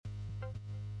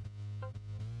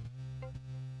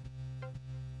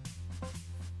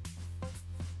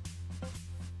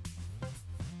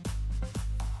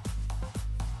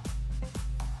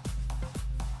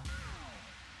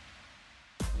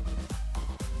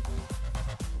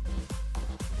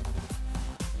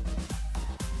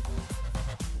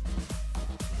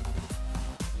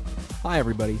Hi,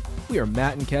 everybody. We are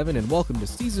Matt and Kevin, and welcome to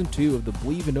Season 2 of the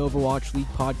Believe in Overwatch League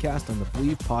podcast on the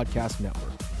Believe Podcast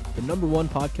Network, the #1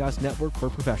 podcast network for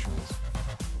professionals.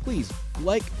 Please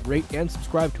like, rate, and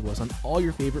subscribe to us on all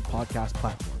your favorite podcast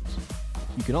platforms.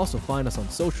 You can also find us on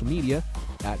social media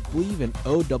at Believe in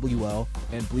OWL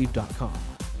and Believe.com.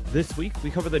 This week,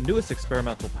 we cover the newest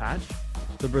experimental patch,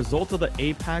 the result of the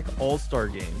APAC All-Star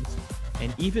Games,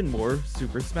 and even more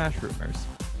Super Smash rumors.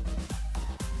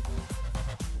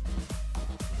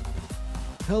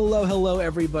 Hello,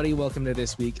 everybody. Welcome to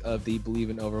this week of the Believe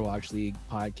in Overwatch League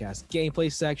podcast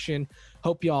gameplay section.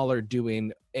 Hope y'all are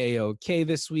doing A-okay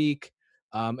this week.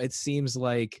 It seems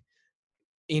like,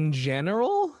 in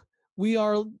general, we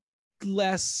are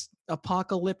less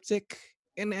apocalyptic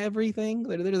in everything.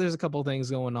 There's a couple things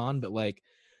going on, but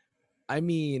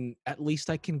at least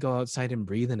I can go outside and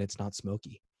breathe and it's not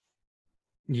smoky.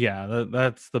 Yeah,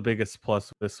 that's the biggest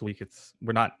plus this week.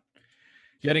 We're not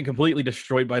getting completely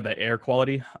destroyed by the air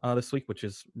quality this week, which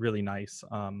is really nice.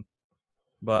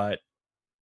 But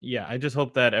yeah, I just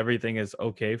hope that everything is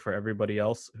okay for everybody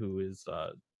else who is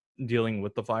dealing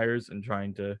with the fires and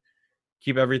trying to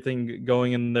keep everything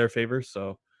going in their favor.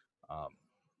 So,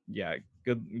 yeah,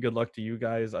 good luck to you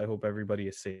guys. I hope everybody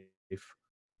is safe.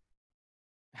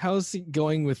 How's it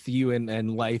going with you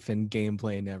and life and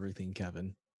gameplay and everything,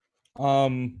 Kevin?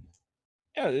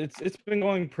 Yeah, it's been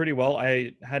going pretty well.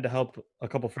 I had to help a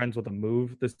couple friends with a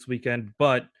move this weekend,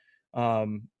 but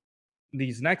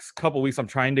these next couple weeks I'm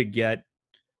trying to get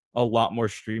a lot more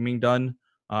streaming done.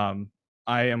 I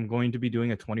am going to be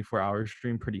doing a 24-hour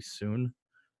stream pretty soon.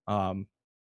 And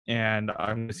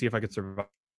I'm going to see if I could survive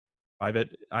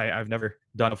it. I've never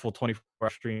done a full 24-hour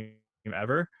stream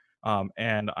ever.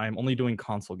 And I'm only doing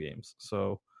console games.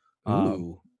 So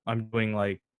I'm doing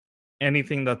like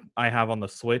anything that I have on the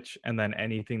Switch and then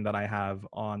anything that I have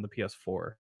on the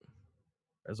PS4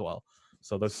 as well.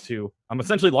 So those two, I'm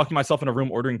essentially locking myself in a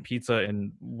room, ordering pizza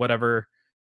and whatever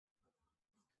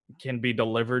can be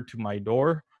delivered to my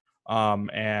door,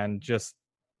 and just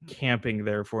camping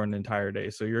there for an entire day.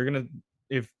 So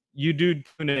if you do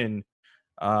tune in,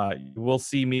 you will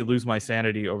see me lose my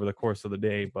sanity over the course of the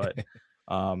day, but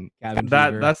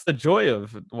that's the joy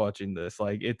of watching this.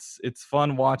 Like it's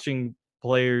fun watching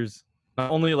players not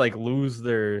only like lose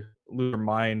their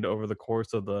mind over the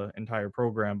course of the entire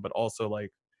program, but also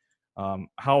like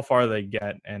how far they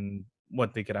get and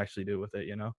what they could actually do with it,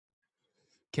 you know.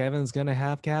 Kevin's gonna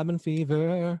have cabin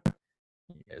fever. Yeah,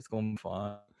 it's going to be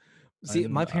fun. See,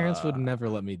 my parents would never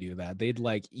let me do that. They'd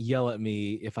yell at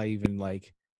me if I even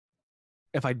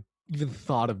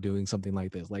thought of doing something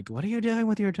like this. Like, what are you doing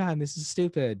with your time? This is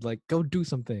stupid. Like, go do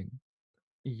something.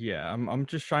 Yeah, I'm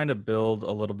just trying to build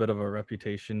a little bit of a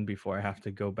reputation before I have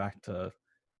to go back to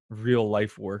real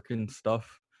life work and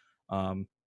stuff.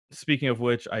 Speaking of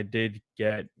which, I did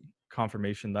get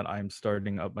confirmation that I'm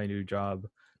starting up my new job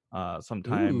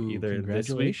sometime either this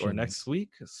week or next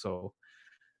week. So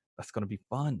that's gonna be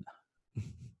fun.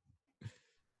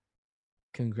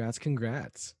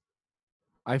 Congrats.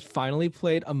 I finally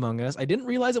played Among Us. I didn't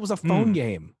realize it was a phone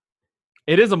game.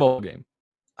 It is a mobile game.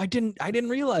 I didn't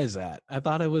realize that. I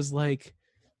thought it was like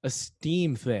a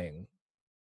Steam thing.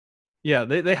 Yeah,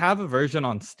 they have a version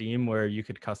on Steam where you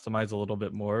could customize a little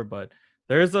bit more, but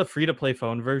there is a free-to-play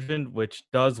phone version which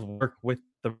does work with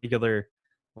the regular,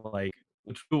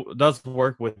 which does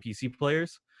work with PC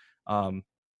players.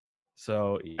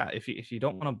 So yeah, if you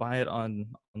don't want to buy it on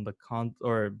the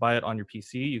or buy it on your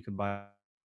PC, you can buy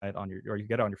it on or you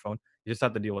get it on your phone. You just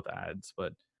have to deal with ads,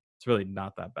 but it's really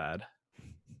not that bad.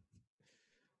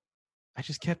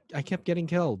 I kept getting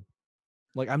killed.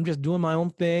 Like, I'm just doing my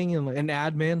own thing and an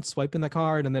admin swiping the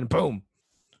card and then boom,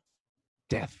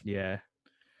 death. Yeah.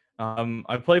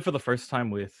 I played for the first time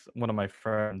with one of my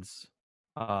friends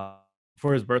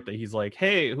for his birthday. He's like,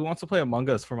 "Hey, who wants to play Among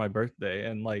Us for my birthday?"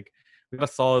 And like we got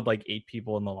a solid 8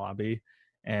 people in the lobby,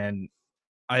 and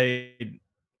I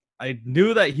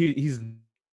knew that he's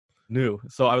new,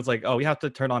 so I was like, "Oh, we have to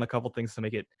turn on a couple things to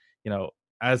make it,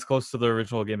 as close to the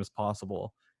original game as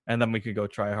possible, and then we could go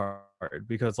try hard."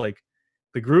 Because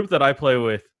the group that I play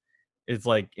with is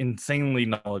insanely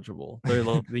knowledgeable.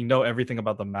 They know everything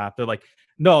about the map. They're like,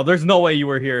 "No, there's no way you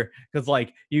were here because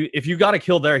if you got a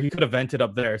kill there, he could have vented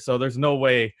up there. So there's no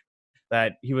way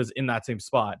that he was in that same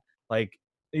spot."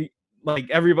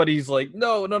 Everybody's like,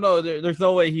 "No, there's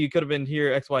no way he could have been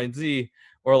here X, Y, and Z,"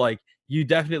 or "You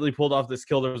definitely pulled off this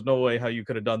kill. There's no way how you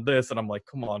could have done this." And I'm like,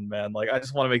 "Come on, man! I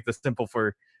just want to make this simple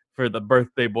for the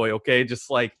birthday boy, okay? Just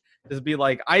be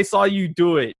like, I saw you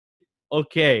do it.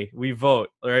 Okay, we vote,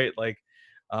 right?"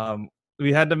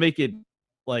 We had to make it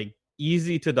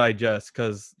easy to digest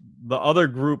because the other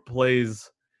group plays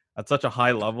at such a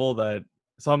high level that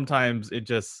sometimes it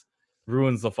just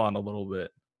ruins the fun a little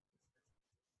bit.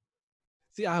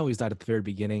 See, I always died at the very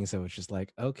beginning, so it's just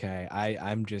like, okay,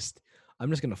 I'm just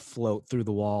gonna float through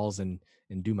the walls and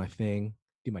do my thing,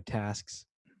 do my tasks.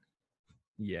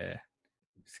 Yeah.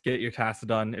 Just get your tasks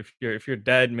done. If you're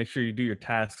dead, make sure you do your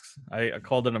tasks. I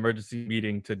called an emergency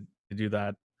meeting to do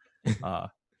that. Uh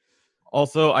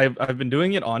Also, I've been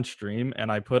doing it on stream, and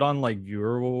I put on like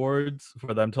viewer rewards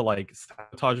for them to like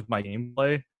sabotage my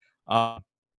gameplay. Um,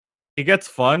 it gets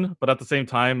fun, but at the same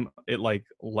time, it like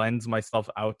lends myself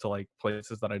out to like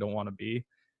places that I don't want to be.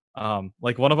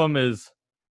 Like one of them is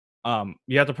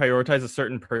you have to prioritize a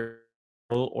certain person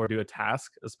or do a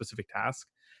task, a specific task.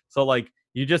 So like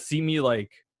you just see me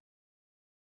like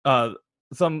uh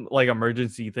some like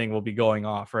emergency thing will be going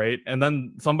off, right? And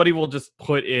then somebody will just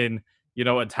put in,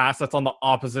 a task that's on the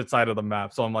opposite side of the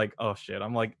map. So I'm like, oh shit,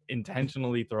 I'm like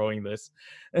intentionally throwing this.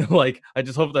 And like I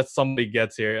just hope that somebody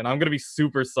gets here. And I'm gonna be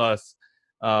super sus.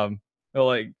 They're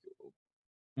like,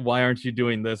 why aren't you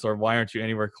doing this? Or why aren't you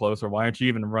anywhere close? Or why aren't you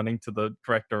even running to the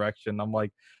correct direction? I'm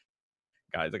like,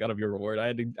 guys, I got a viewer reward. I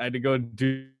had to go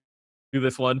do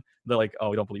this one. They're like, oh,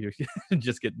 we don't believe you.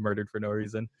 Just get murdered for no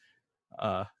reason.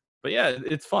 Uh but yeah,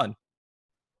 it's fun.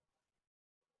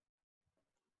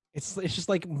 It's just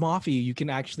like Mafia. You can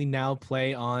actually now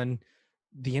play on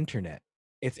the internet.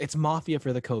 It's Mafia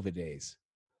for the COVID days.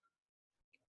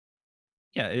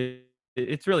 Yeah,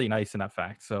 it's really nice in that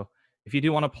fact. So if you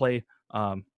do want to play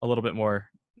a little bit more,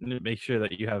 make sure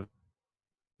that you have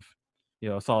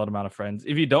a solid amount of friends.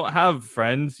 If you don't have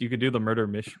friends, you could do the murder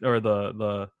mission or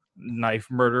the knife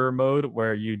murder mode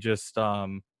where you just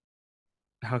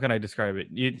how can I describe it?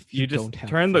 You If you you just don't have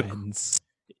turn the friends,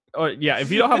 or yeah,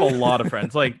 if you don't have a lot of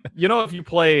friends, like if you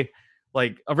play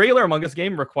like a regular Among Us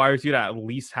game requires you to at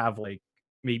least have like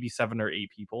maybe 7 or 8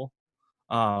 people.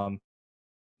 Um,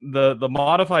 the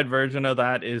modified version of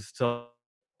that is to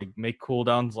like make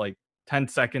cooldowns like 10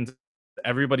 seconds.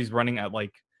 Everybody's running at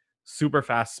like super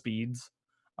fast speeds.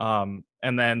 And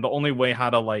then the only way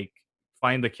how to like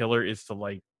find the killer is to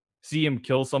like see him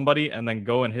kill somebody and then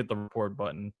go and hit the report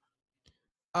button.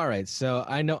 all right. So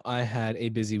I know I had a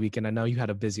busy weekend. I know you had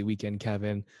a busy weekend,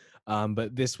 Kevin.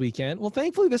 But this weekend, well,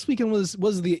 thankfully, this weekend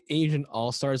was the Asian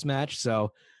All Stars match.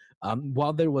 So,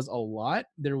 while there was a lot,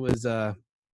 there was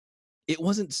it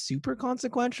wasn't super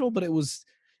consequential, but it was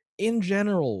in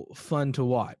general fun to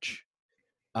watch.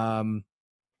 Um,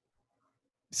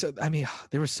 so I mean,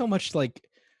 there was so much like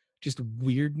just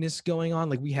weirdness going on.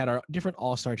 Like we had our different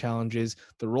all-star challenges,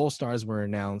 the role stars were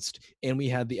announced, and we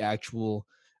had the actual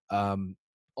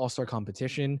all-star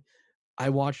competition. I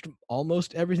watched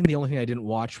almost everything. The only thing I didn't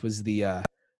watch was the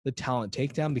talent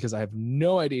takedown because I have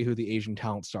no idea who the Asian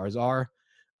talent stars are.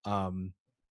 Um,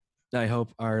 I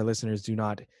hope our listeners do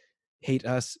not hate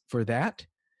us for that.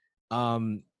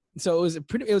 Um, so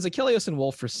it was Achilles and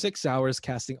Wolf for 6 hours,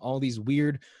 casting all these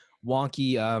weird,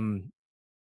 wonky,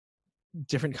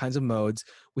 different kinds of modes.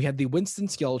 We had the Winston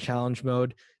skill challenge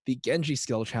mode, the Genji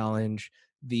skill challenge,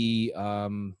 the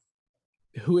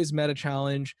Who is Meta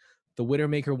challenge, the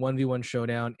Widowmaker 1v1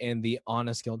 showdown, and the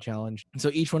Ana skill challenge. So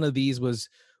each one of these was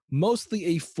mostly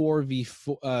a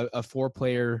 4v4 a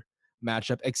 4-player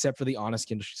matchup, except for the Ana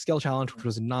skill challenge, which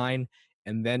was 9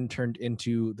 and then turned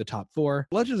into the top 4.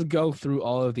 Let's just go through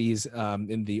all of these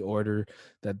in the order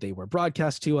that they were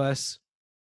broadcast to us.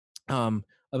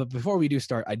 But before we do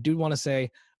start, I do want to say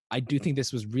I do think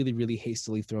this was really, really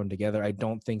hastily thrown together. I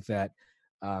don't think that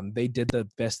they did the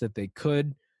best that they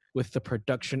could with the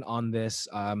production on this.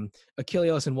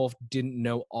 Achilles and Wolf didn't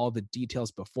know all the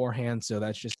details beforehand, so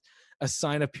that's just a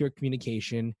sign of pure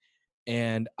communication.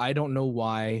 And I don't know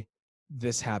why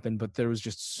this happened, but there was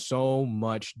just so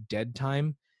much dead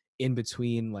time in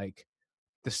between, like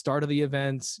the start of the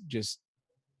events, just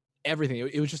everything.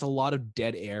 It was just a lot of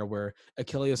dead air where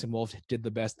Achilles and Wolf did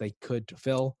the best they could to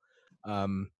fill.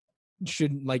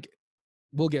 Should like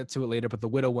we'll get to it later, but the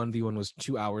Widow 1v1 was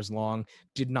 2 hours long.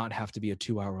 Did not have to be a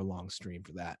 2 hour long stream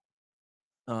for that.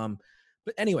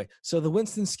 But anyway, so the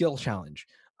Winston skill challenge.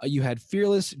 You had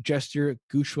Fearless, Gesture,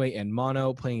 Guxue, and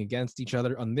Mono playing against each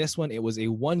other. On this one, it was a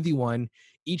 1v1.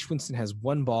 Each Winston has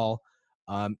one ball.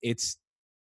 I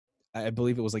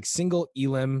believe it was like single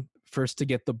elim. First to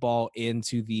get the ball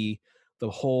into the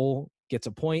hole gets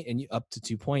a point and up to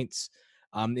 2 points.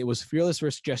 It was Fearless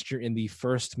versus Gesture in the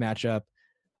first matchup.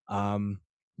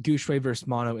 Guxue versus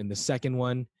Mono in the second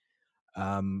one.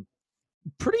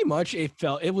 Pretty much it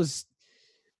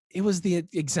was the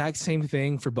exact same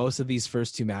thing for both of these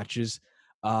first two matches.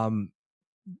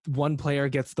 One player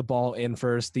gets the ball in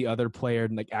first, the other player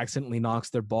like accidentally knocks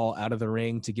their ball out of the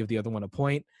ring to give the other one a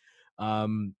point.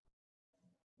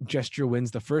 Gesture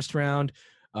wins the first round.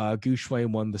 Gushui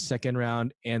won the second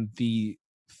round, and the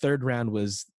third round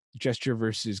was Gesture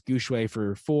versus Gushui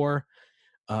for 4.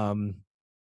 Gushui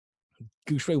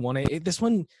won it. This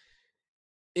one,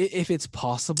 if it's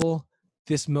possible,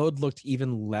 this mode looked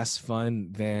even less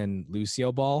fun than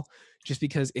Lucio Ball, just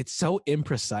because it's so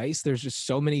imprecise. There's just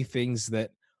so many things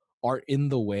that are in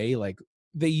the way. Like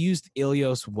they used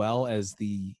Ilios well as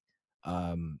the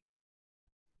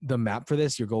map for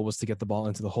this. Your goal was to get the ball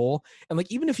into the hole, and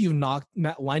like even if you've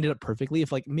lined it up perfectly,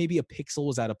 if like maybe a pixel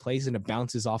was out of place and it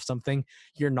bounces off something,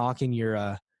 you're knocking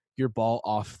your ball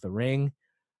off the ring.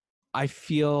 I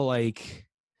feel like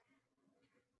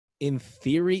in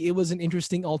theory it was an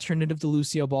interesting alternative to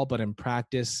Lucio Ball, but in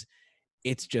practice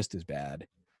it's just as bad.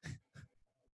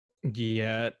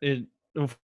 Yeah,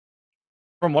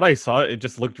 from what I saw, it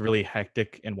just looked really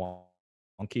hectic and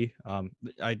wonky.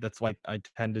 That's why I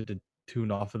tended to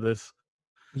tune off of this.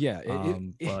 Yeah,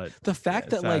 But the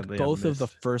fact that like sadly, I both of the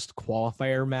missed. first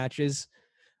qualifier matches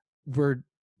were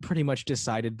pretty much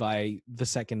decided by the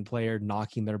second player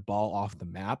knocking their ball off the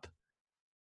map,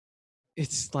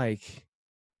 it's like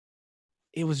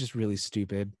it was just really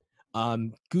stupid.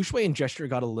 Gushui and Gesture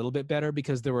got a little bit better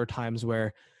because there were times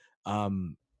where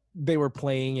they were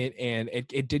playing it and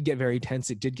it did get very tense.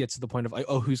 It did get to the point of,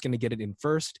 oh, who's going to get it in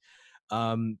first?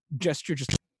 Gesture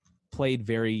just played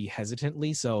very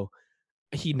hesitantly, so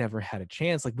he never had a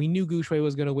chance. Like we knew Gushui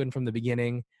was going to win from the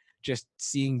beginning. Just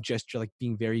seeing Gesture like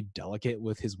being very delicate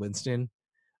with his Winston.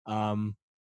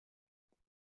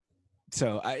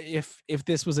 So if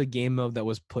this was a game mode that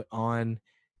was put on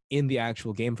in the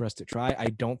actual game for us to try, I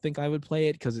don't think I would play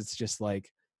it because it's just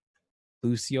like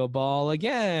Lucio Ball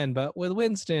again, but with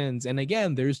Winston's, and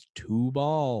again, there's 2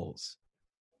 balls.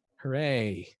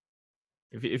 Hooray!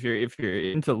 If you're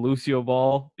into Lucio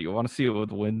Ball, you want to see it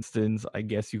with Winston's, I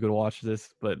guess you could watch this.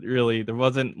 But really, there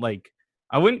wasn't like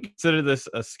I wouldn't consider this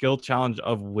a skill challenge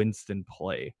of Winston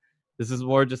play. This is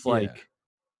more just like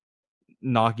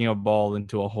knocking a ball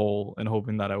into a hole and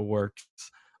hoping that it works.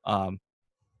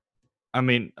 I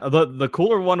mean, the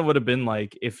cooler one would have been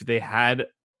like if they had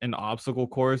an obstacle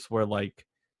course where like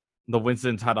the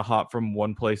Winstons had to hop from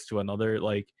one place to another.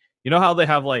 Like, you know how they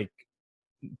have like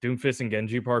Doomfist and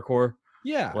Genji parkour?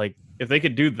 Yeah. Like, if they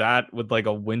could do that with like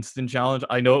a Winston challenge,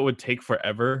 I know it would take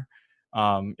forever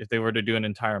if they were to do an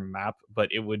entire map,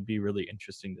 but it would be really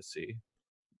interesting to see.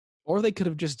 Or they could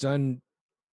have just done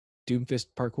Doomfist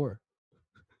parkour.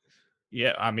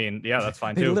 Yeah, I mean, yeah, that's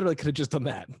fine They too. literally could have just done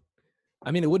that.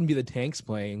 I mean, it wouldn't be the tanks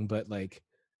playing, but like,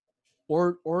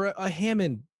 or a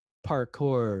Hammond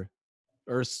parkour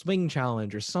or a swing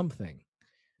challenge or something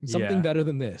Yeah. better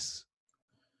than this.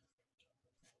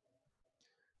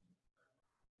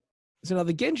 So now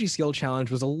the Genji skill challenge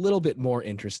was a little bit more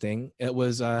interesting. It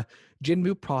was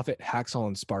Jinmu, Prophet, Haxall,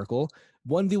 and Sparkle.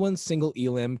 1v1 single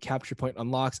elim, capture point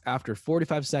unlocks after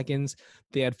 45 seconds.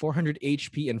 They had 400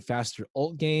 HP and faster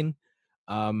ult gain.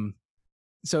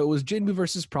 So it was Jinmu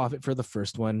versus Prophet for the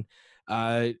first one.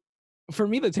 For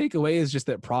me, the takeaway is just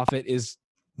that Prophet is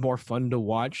more fun to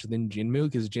watch than Jinmu,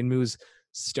 because Jinmu's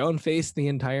stone-faced the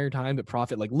entire time, but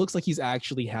Prophet like looks like he's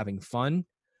actually having fun.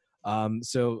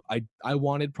 So I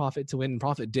wanted Prophet to win, and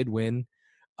Prophet did win.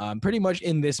 Pretty much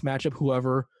in this matchup,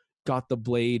 whoever got the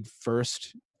blade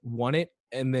first won it.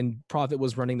 And then Prophet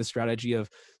was running the strategy of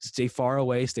stay far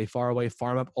away,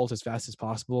 farm up ult as fast as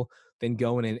possible, then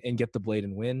go in and get the blade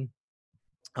and win.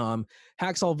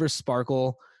 Haxall versus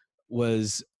Sparkle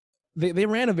was they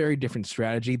ran a very different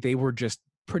strategy. They were just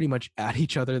pretty much at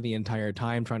each other the entire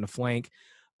time, trying to flank.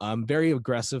 Very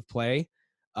aggressive play.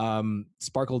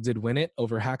 Sparkle did win it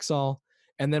over Haxall.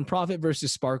 And then Prophet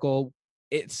versus Sparkle,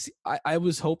 I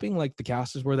was hoping, like the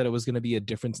casters were, that it was going to be a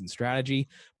difference in strategy.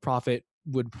 Prophet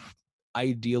would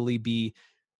ideally be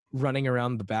running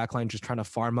around the backline just trying to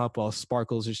farm up while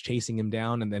Sparkle's just chasing him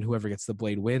down, and then whoever gets the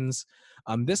blade wins.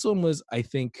 This one was, I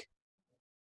think,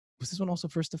 was this one also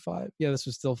first to 5? Yeah, this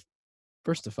was still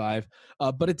first to 5.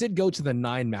 But it did go to the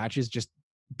 9 matches, just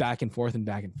back and forth and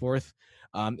back and forth.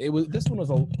 This one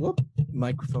was a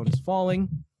microphone is falling.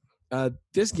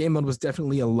 This game mode was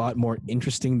definitely a lot more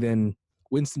interesting than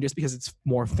Winston, just because it's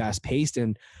more fast paced,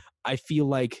 and I feel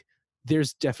like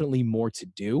there's definitely more to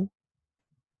do.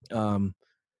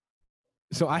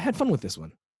 So I had fun with this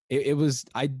one.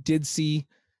 I did see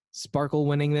Sparkle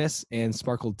winning this, and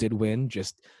Sparkle did win,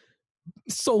 just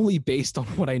solely based on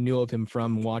what I knew of him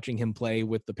from watching him play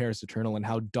with the Paris Eternal and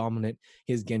how dominant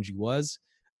his Genji was.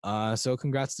 So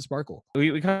congrats to Sparkle.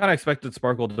 We kind of expected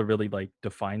Sparkle to really like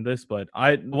define this, but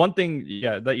one thing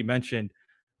that you mentioned,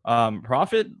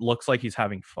 Prophet looks like he's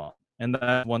having fun, and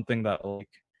that's one thing that like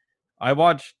I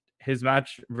watched his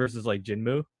match versus like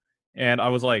Jinmu, and I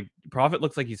was like, Prophet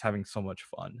looks like he's having so much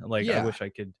fun. Like I Yeah. wish I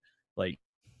could like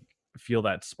feel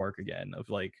that spark again of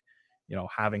like,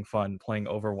 having fun playing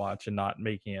Overwatch and not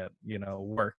making it,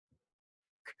 work,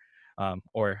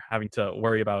 or having to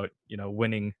worry about,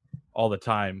 winning all the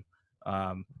time,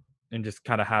 um, and just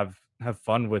kind of have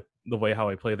fun with the way how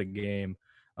I play the game.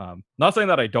 Not saying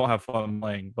that I don't have fun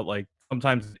playing, but like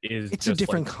sometimes it is It's a just like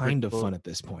different kind of fun at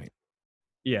this point.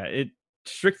 yeah, it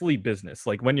strictly business.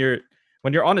 Like when you're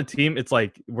on a team, it's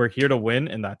like we're here to win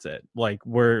and that's it. Like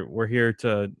we're here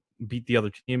to beat the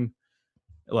other team.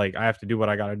 Like I have to do what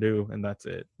I gotta do and that's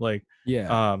it. Like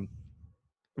Yeah. um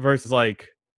versus like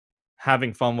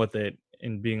having fun with it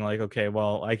and being like, okay,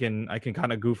 well, I can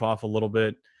kind of goof off a little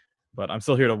bit, but I'm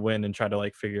still here to win and try to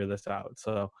like figure this out.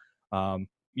 So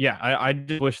yeah, I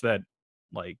just wish that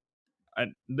like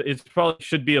it's probably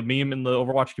should be a meme in the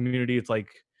Overwatch community. It's like,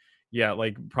 yeah,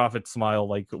 like Prophet Smile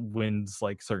like wins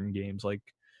like certain games. Like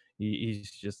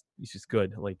he's just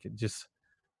good. Like just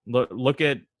look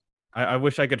at. I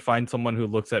wish I could find someone who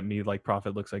looks at me like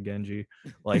Prophet looks at Genji.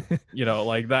 Like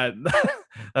like that.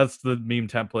 That's the meme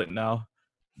template now.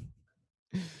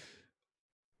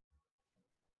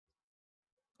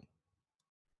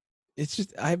 It's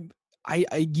just I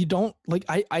you don't like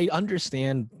I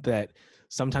understand that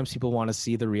sometimes people want to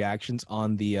see the reactions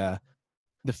on the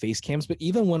face cams, but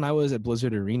even when I was at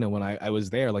Blizzard Arena, when I was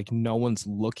there, like no one's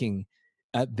looking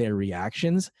at their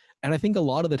reactions. And I think a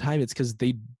lot of the time it's because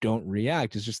they don't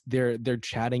react. It's just they're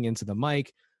chatting into the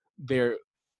mic. They're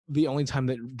the only time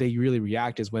that they really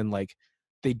react is when like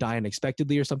they die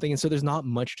unexpectedly or something. And so there's not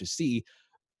much to see.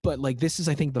 But like this is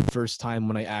I think the first time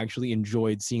when I actually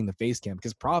enjoyed seeing the face cam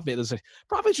because Prophet's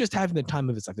just having the time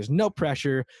of his life. There's no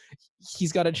pressure.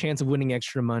 He's got a chance of winning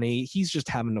extra money. He's just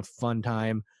having a fun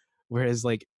time. Whereas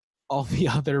like all the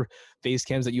other face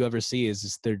cams that you ever see is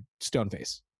just they're stone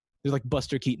face. They're like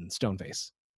Buster Keaton, stone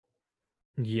face.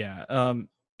 Yeah.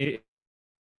 It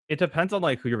depends on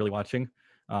like who you're really watching.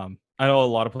 I know a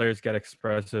lot of players get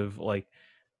expressive. Like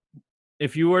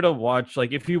if you were to watch,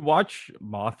 like if you watch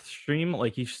Moth stream,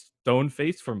 like he's stone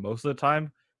faced for most of the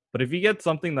time. But if you get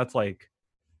something that's like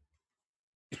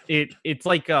it's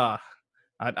like I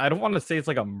don't want to say it's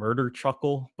like a murder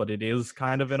chuckle, but it is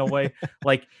kind of in a way.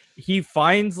 Like he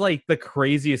finds like the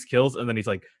craziest kills and then he's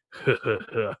like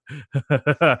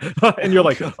and you're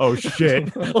like, oh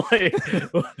shit. Like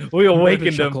we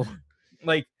awakened him.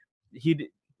 Like he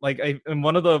like in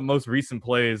one of the most recent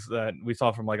plays that we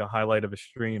saw from like a highlight of a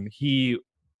stream, he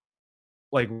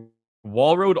like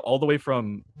wall rode all the way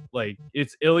from like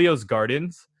it's Ilios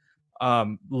Gardens,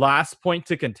 last point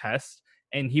to contest,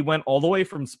 and he went all the way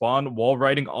from spawn wall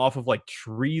riding off of like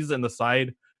trees in the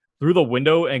side through the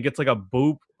window and gets like a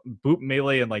boop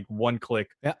melee and like one click.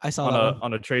 Yeah, I saw on that a one.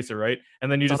 on a tracer, right?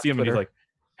 And then you It's just see him Twitter.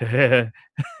 and he's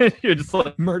like you're just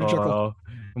like Murder chuckle.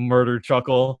 murder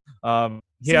chuckle.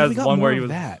 He See, if has we got one more where he of was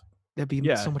that, that'd be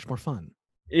yeah. so much more fun.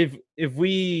 If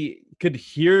we could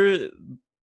hear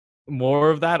more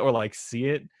of that or like see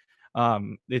it,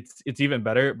 it's even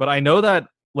better. But I know that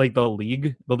like the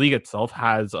league itself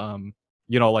has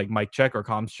like mic check or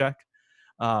comms check.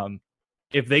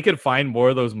 If they could find more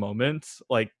of those moments,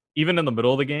 like even in the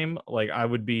middle of the game, like I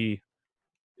would be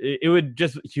it would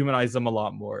just humanize them a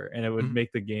lot more and it would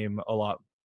make the game a lot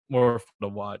more fun to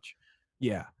watch.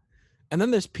 Yeah. And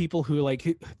then there's people who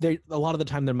like they a lot of the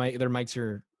time their mics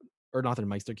are or not their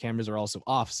mics, their cameras are also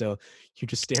off. So you're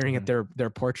just staring at their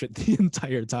portrait the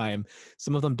entire time.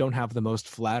 Some of them don't have the most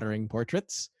flattering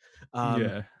portraits.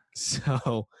 Yeah.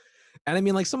 So, and I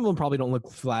mean, like some of them probably don't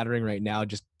look flattering right now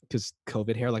just because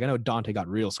COVID hair. Like I know Dante got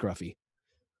real scruffy.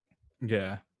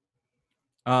 Yeah.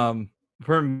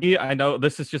 For me, I know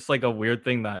this is just like a weird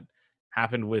thing that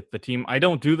happened with the team. I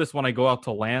don't do this when I go out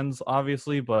to LANs,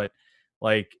 obviously, but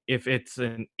like if it's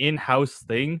an in-house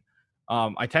thing,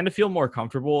 I tend to feel more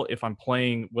comfortable if I'm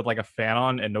playing with like a fan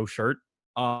on and no shirt.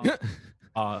 And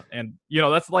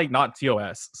that's like not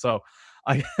TOS. So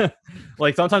I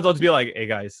like sometimes I'll just be like, hey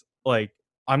guys, like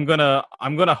I'm gonna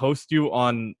host you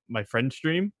on my friend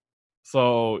stream.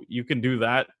 So you can do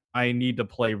that. I need to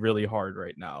play really hard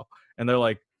right now. And they're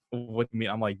like, what do you mean?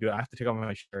 I'm like, dude, I have to take off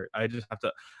my shirt. I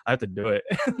have to do it.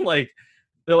 Like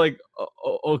they're like,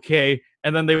 okay.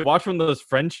 And then they watch from this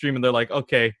friend stream and they're like,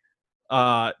 okay,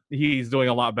 he's doing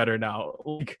a lot better now.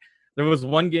 Like there was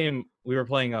one game we were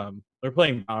playing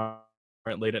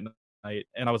Valorant late at night,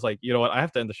 and I was like, you know what, I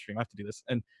have to end the stream. I have to do this.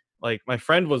 And like my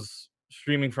friend was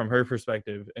streaming from her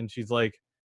perspective, and she's like,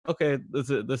 okay,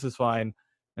 this is fine.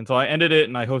 And so I ended it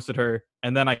and I hosted her,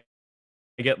 and then I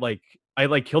get like I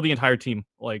like kill the entire team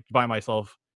like by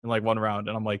myself in like one round,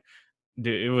 and I'm like,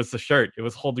 Dude, it was the shirt. It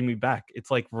was holding me back. It's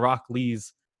like Rock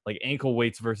Lee's like ankle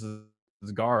weights versus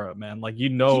Gara, man. Like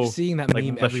Keep seeing that like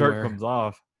meme the shirt everywhere. comes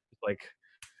off, it's like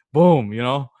boom,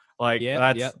 like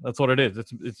Yep, yep. that's what it is.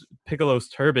 It's Piccolo's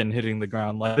turban hitting the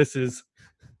ground. Like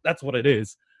that's what it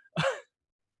is.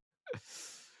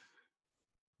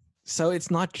 So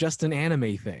it's not just an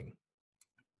anime thing.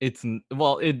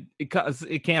 Well,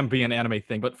 it can be an anime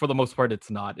thing, but for the most part, it's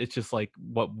not. It's just like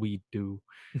what we do.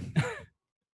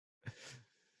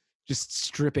 Just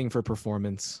stripping for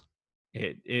performance.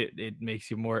 It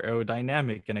makes you more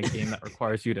aerodynamic in a game that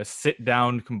requires you to sit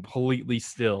down completely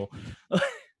still.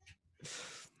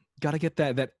 Got to get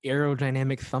that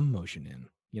aerodynamic thumb motion in,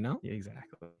 you know? Yeah,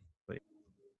 exactly.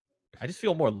 I just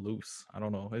feel more loose. I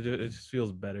don't know. It just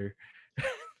feels better.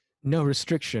 No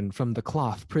restriction from the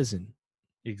cloth prison.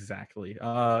 Exactly.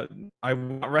 I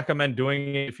would recommend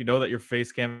doing it if you know that your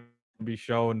face can be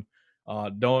shown.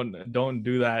 Don't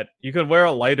do that. You could wear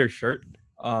a lighter shirt.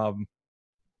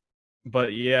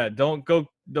 But yeah, don't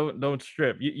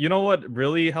strip. You know what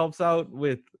really helps out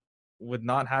with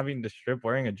not having to strip?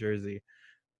 Wearing a jersey.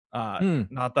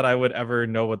 Not that I would ever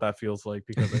know what that feels like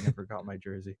because I never got my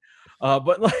jersey.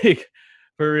 But like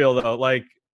for real though, like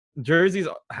jerseys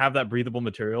have that breathable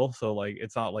material, so like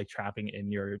it's not like trapping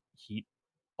in your heat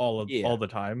all the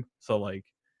time. So like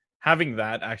having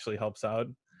that actually helps out.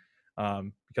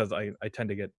 Because I tend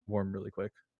to get warm really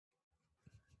quick.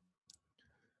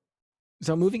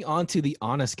 So moving on to the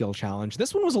Ana skill challenge.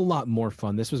 This one was a lot more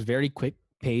fun. This was very quick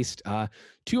paced.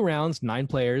 2 rounds, 9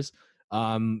 players.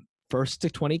 First to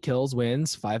 20 kills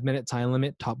wins, 5-minute time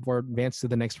limit, top 4 advance to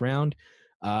the next round.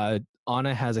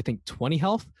 Ana has, I think, 20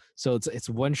 health. So it's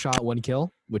 1 shot, 1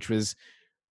 kill, which was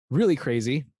really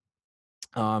crazy.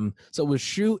 So it was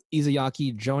Shu,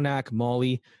 Izayaki, Jonak,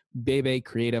 Molly, Bebe,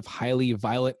 Creative, Highly,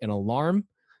 Violet, and Alarm.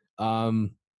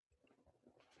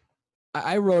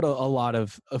 I wrote a lot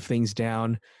of things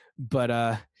down,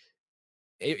 but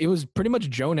it was pretty much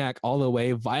Jonak all the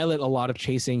way. Violet, a lot of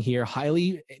chasing here.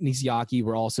 Highly and Izayaki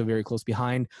were also very close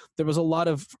behind. There was a lot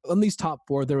of, on these top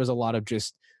 4, there was a lot of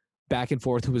just back and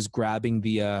forth who was grabbing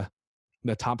the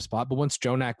top spot. But once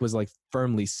Jonak was like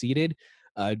firmly seated,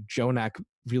 Jonak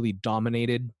really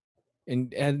dominated.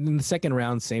 And in the second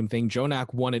round, same thing.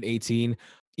 Jonak won at 18.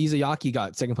 Izayaki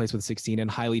got second place with 16 and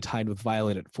Highly tied with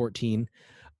Violet at 14.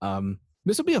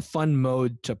 This will be a fun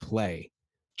mode to play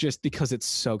just because it's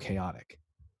so chaotic.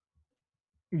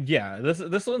 Yeah,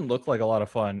 this one looked like a lot of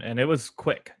fun, and it was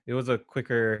quick. It was a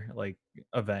quicker like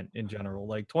event in general.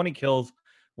 Like 20 kills,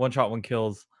 1 shot, 1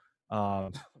 kills,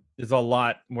 is a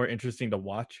lot more interesting to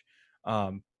watch.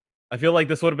 I feel like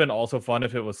this would have been also fun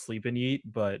if it was sleep and eat,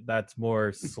 but that's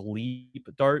more sleep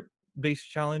dart based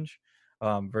challenge,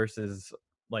 versus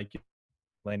like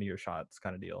landing your shots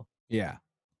kind of deal. Yeah.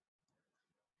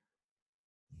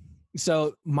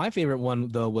 So my favorite one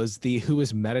though was the Who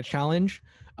is Meta challenge.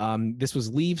 This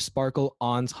was Leave, Sparkle,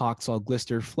 Ons, Hawksall,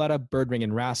 Glister, Fleta, Birdring,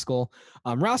 and Rascal.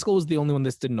 Rascal was the only one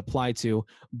this didn't apply to,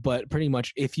 but pretty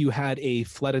much if you had a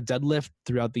Fleta deadlift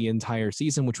throughout the entire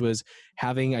season, which was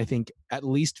having, I think, at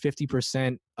least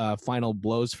 50% final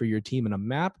blows for your team in a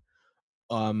map,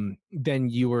 then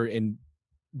you were in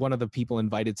one of the people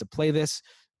invited to play this.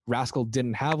 Rascal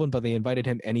didn't have one, but they invited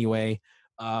him anyway,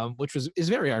 which is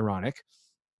very ironic.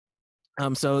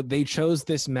 So they chose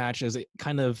this match as a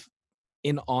kind of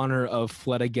in honor of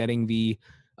Fleta getting the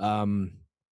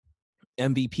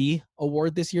MVP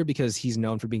award this year because he's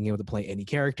known for being able to play any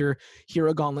character.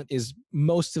 Hero Gauntlet is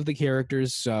most of the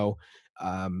characters. So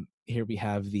here we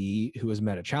have the Who is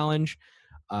Meta challenge.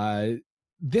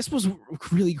 This was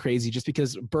really crazy just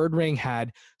because Birdring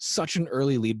had such an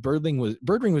early lead.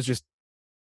 Birdring was just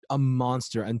a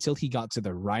monster until he got to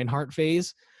the Reinhardt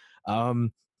phase,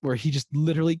 where he just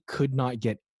literally could not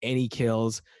get any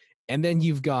kills. And then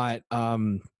you've got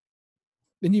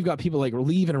people like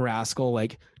Leave and Rascal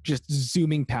like just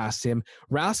zooming past him.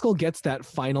 Rascal gets that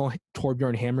final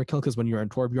Torbjorn hammer kill because when you're on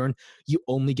Torbjorn, you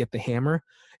only get the hammer.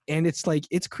 And it's like,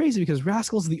 it's crazy because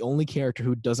Rascal's the only character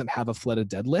who doesn't have a Fleta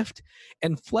deadlift.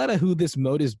 And Fleta, who this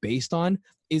mode is based on,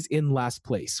 is in last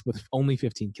place with only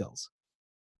 15 kills.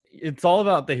 It's all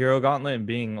about the Hero Gauntlet and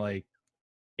being like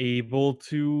able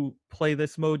to play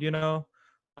this mode,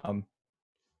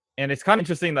 and it's kind of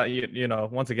interesting that you know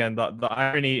once again the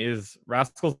irony is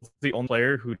Rascal's the only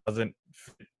player who doesn't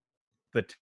fit the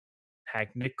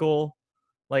technical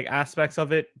like aspects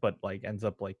of it, but like ends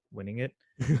up like winning it.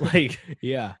 Like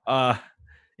yeah,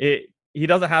 he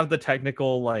doesn't have the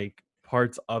technical like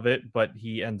parts of it, but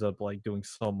he ends up like doing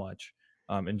so much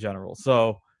in general.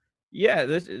 So Yeah,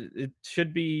 it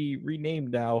should be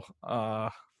renamed now.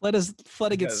 Fleta gets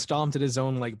Because stomped at his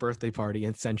own like birthday party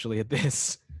essentially at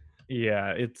this.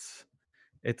 yeah, it's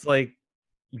like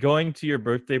going to your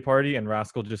birthday party and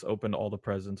Rascal just opened all the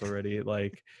presents already.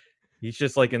 Like he's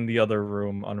just like in the other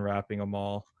room unwrapping them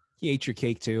all. He ate your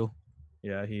cake too.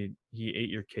 Yeah, he ate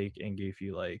your cake and gave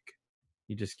you like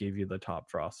he just gave you the top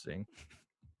frosting.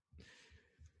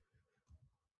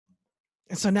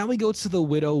 And so now we go to the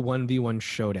Widow 1v1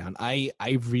 showdown. I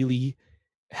really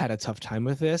had a tough time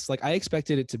with this. Like I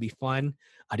expected it to be fun.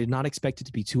 I did not expect it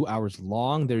to be 2 hours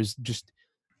long. There's just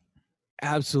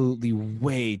absolutely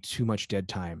way too much dead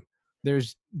time.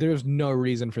 There's no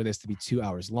reason for this to be 2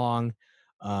 hours long.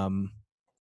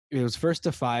 It was first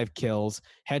to 5 kills,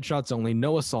 headshots only,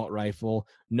 no assault rifle,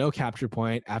 no capture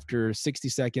point. After 60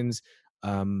 seconds,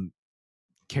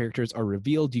 characters are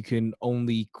revealed. You can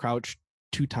only crouch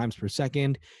 2 times per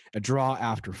second. A draw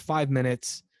after 5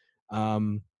 minutes.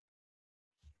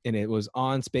 And it was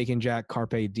on Spake and Jack, Carpe,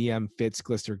 DM, Fitz,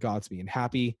 Glister, Godsby, and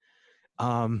Happy.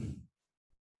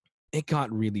 It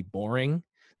got really boring.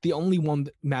 The only one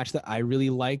match that I really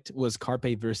liked was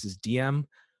Carpe versus DM.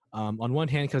 On one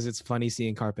hand, because it's funny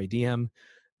seeing Carpe DM,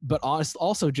 but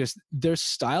also just their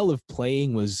style of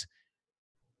playing was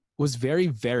very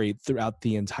varied throughout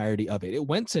the entirety of it. It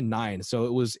went to 9, so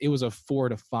it was a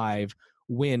 4-5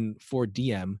 win for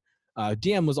DM.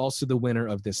 DM was also the winner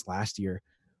of this last year,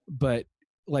 but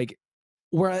like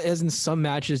whereas in some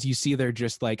matches you see they're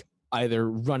just like either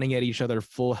running at each other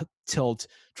full tilt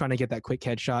trying to get that quick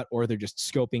headshot, or they're just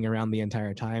scoping around the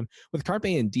entire time. With Carpe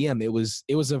and DM, it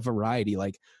was a variety.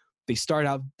 Like they start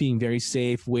out being very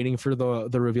safe, waiting for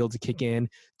the reveal to kick in,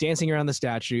 dancing around the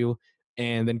statue,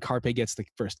 and then Carpe gets the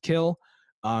first kill.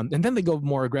 And then they go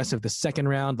more aggressive the second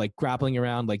round, like grappling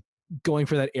around, like going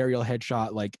for that aerial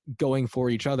headshot, like going for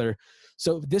each other.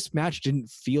 So this match didn't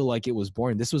feel like it was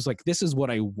boring. This was like, this is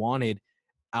what I wanted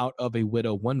out of a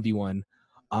Widow 1v1.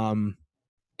 And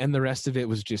the rest of it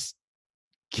was just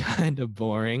kind of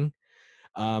boring.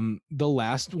 The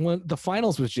last one, the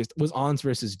finals was Ons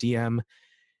versus DM.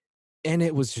 And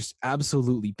it was just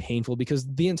absolutely painful because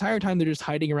the entire time they're just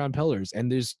hiding around pillars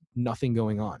and there's nothing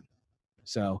going on.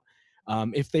 So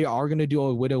if they are going to do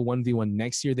a Widow 1v1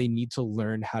 next year, they need to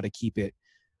learn how to keep it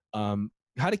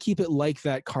like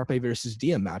that Carpe versus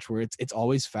DM match where it's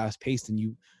always fast paced and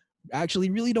you actually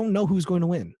really don't know who's going to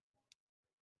win.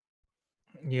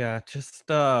 Yeah, just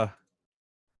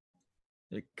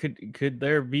could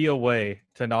there be a way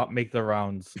to not make the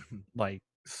rounds like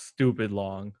stupid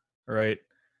long, right?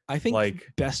 I think Like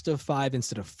best of 5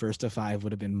 instead of first of 5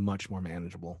 would have been much more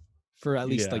manageable for at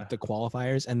least yeah, like the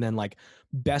qualifiers, and then like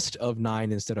best of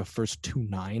 9 instead of first to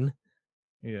 9.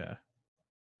 yeah.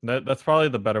 That's probably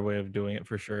the better way of doing it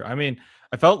for sure. I mean,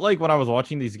 I felt like when I was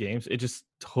watching these games, it just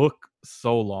took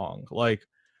so long. Like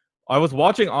I was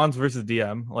watching Ons versus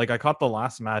DM, like I caught the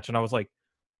last match and I was like,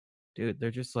 dude, they're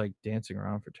just like dancing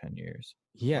around for 10 years.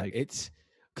 Yeah, Like, it's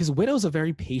because Widow's a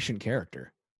very patient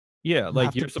character. yeah, You like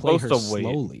have to you're play supposed her to wait.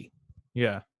 slowly.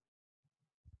 Yeah.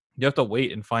 You have to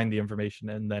wait and find the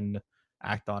information and then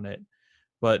act on it.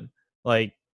 But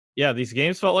like, yeah, these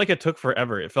games felt like it took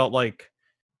forever. It felt like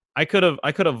I could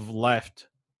have left,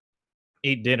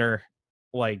 ate dinner,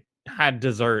 like had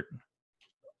dessert,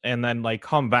 and then like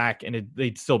come back and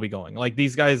they'd still be going. Like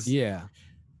these guys, Yeah.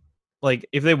 like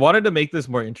if they wanted to make this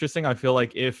more interesting, I feel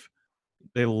like if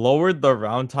they lowered the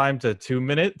round time to 2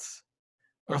 minutes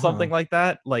or Uh-huh. something like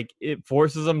that, like it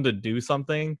forces them to do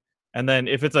something. And then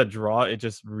if it's a draw, it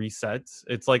just resets.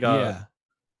 Yeah.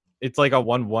 It's like a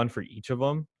 1-1 for each of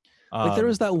them. Like there Um,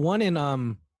 was that one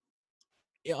in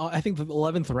I think the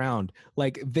 11th round.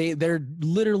 Like they're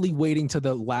literally waiting to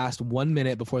the last 1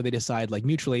 minute before they decide like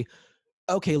mutually,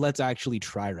 okay, let's actually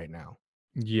try right now.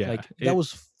 yeah, Like that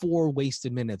was 4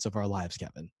 wasted minutes of our lives,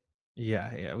 Kevin.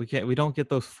 yeah. We don't get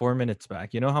those 4 minutes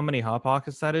back. You know how many hot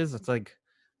pockets that is? It's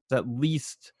at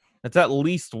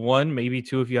least one, maybe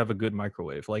two if you have a good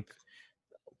microwave.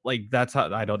 Like that's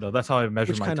how I don't know. That's how I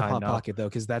measure Which my kind of time hot now. pocket though?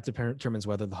 Because that determines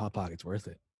whether the hot pocket's worth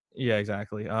it. Yeah,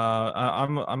 exactly.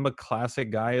 I'm a classic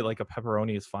guy. Like a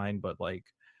pepperoni is fine, but like,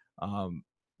 um,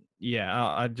 yeah,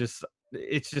 I just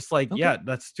it's just like Okay. yeah,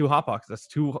 that's two hot pockets.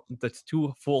 That's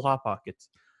two full hot pockets.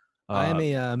 I am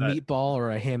a That meatball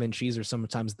or a ham and cheese or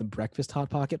sometimes the breakfast hot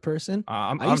pocket person. I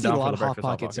I'm used to eat down a for lot the of hot breakfast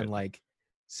hot pockets in pocket. like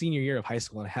senior year of high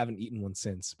school, and I haven't eaten one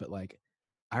since. But like,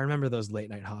 I remember those late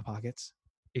night hot pockets.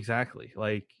 Exactly.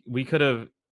 Like we could have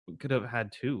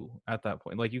had two at that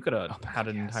point. Like you could have Oh my had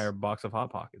god, an entire yes. box of hot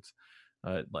pockets.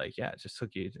 Like yeah, it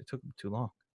took 'em too long.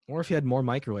 Or if you had more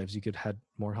microwaves, you could had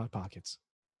more hot pockets.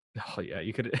 Oh yeah,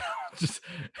 you could just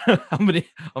how many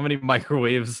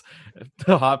microwaves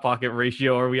to hot pocket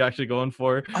ratio are we actually going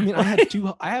for? I mean, Like,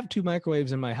 I have two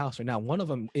microwaves in my house right now. One of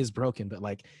them is broken, but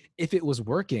like if it was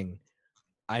working,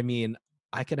 I mean,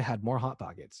 I could have had more hot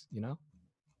pockets, you know?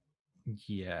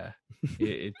 yeah,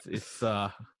 it's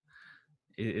a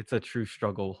true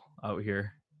struggle out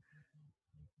here.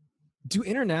 Do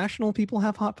international people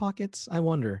have hot pockets? I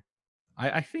wonder.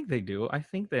 I think they do. I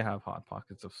think they have hot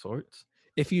pockets of sorts.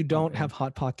 If you don't And have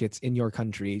hot pockets in your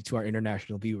country, to our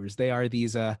international viewers, they are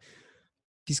these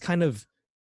kind of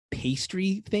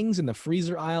pastry things in the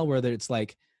freezer aisle where it's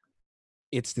like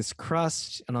it's this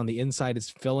crust and on the inside it's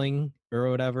filling or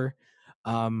whatever.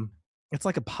 Um, it's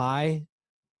like a pie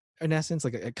in essence,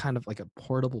 like a kind of like a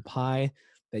portable pie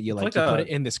that it's like you put it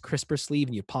a in this crisper sleeve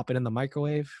and you pop it in the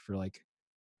microwave for like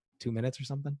 2 minutes or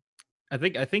something. I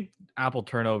think apple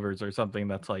turnovers or something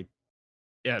that's like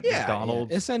at Yeah, yeah.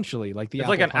 McDonald's. Essentially, like the It's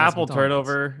like apple an pies at apple McDonald's.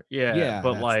 turnover, yeah, Yeah,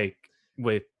 but that's like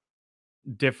with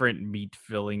different meat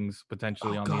fillings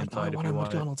potentially oh on the god, I inside if want a you want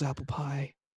it. McDonald's apple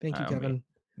pie. Thank you, I mean, Kevin.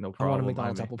 no I want a problem.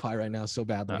 McDonald's apple pie right now so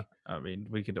badly. I mean,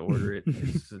 we could order it.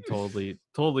 It's a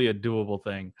totally a doable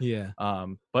thing. Yeah.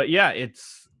 But yeah,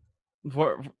 it's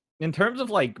for in terms of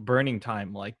like burning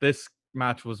time, like this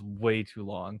match was way too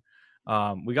long.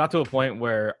 We got to a point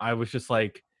where I was just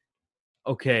like,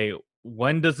 okay,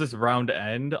 when does this round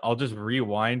end? I'll just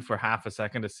rewind for half a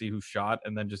second to see who shot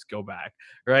and then just go back,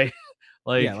 right?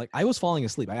 Yeah, Like, like I was falling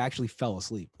asleep. I actually fell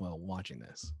asleep while watching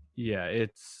this. yeah,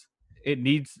 it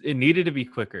needed to be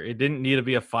quicker. It didn't need to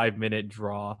be a 5 minute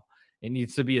draw. It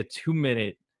needs to be a 2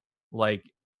 minute, like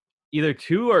either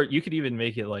two, or you could even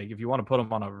make it like if you want to put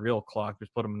them on a real clock,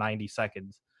 just put them 90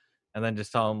 seconds and then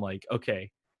just tell them like,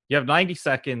 okay, you have 90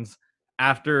 seconds.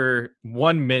 After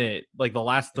 1 minute, like the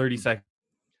last 30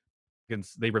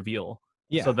 seconds, they reveal.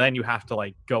 So Yeah. then you have to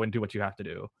like go and do what you have to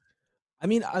do. I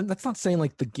mean, that's not saying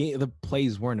like the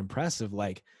plays weren't impressive.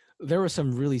 Like there were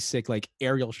some really sick like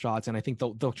aerial shots, and I think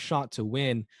the shot to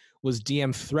win was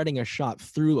DM threading a shot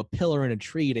through a pillar in a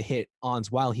tree to hit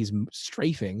Ons while he's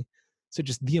strafing. So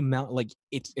just the amount, like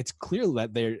it's clear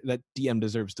that that DM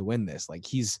deserves to win this. Like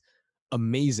he's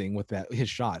amazing with that his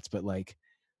shots, but like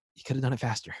he could have done it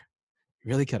faster.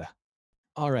 Really could have.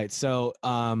 All right, so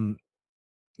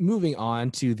moving on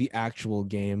to the actual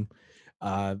game.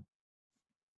 Uh,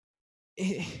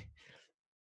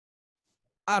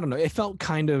 I don't know. It felt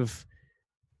kind of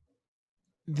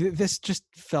this just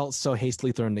felt so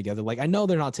hastily thrown together. Like I know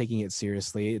they're not taking it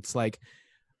seriously. It's like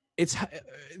it's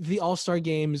the All-Star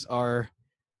games are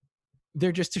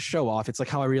they're just to show off. It's like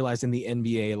how I realized in the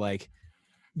NBA, like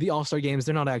the All-Star games,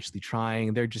 they're not actually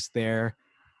trying. They're just there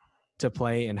to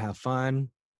play and have fun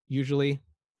usually.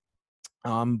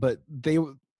 But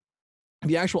the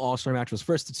actual All-Star match was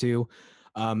first to two.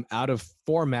 Out of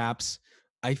four maps,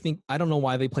 I don't know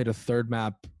why they played a third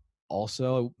map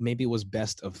also. Maybe it was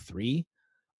best of three.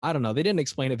 I don't know. They didn't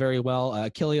explain it very well.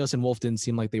 Kilios and Wolf didn't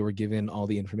seem like they were given all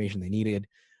the information they needed.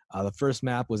 The first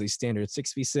map was a standard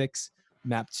 6v6.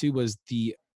 Map two was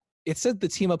it said the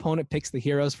team opponent picks the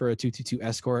heroes for a 2-2-2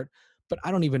 escort, but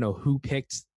I don't even know who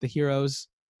picked the heroes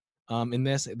in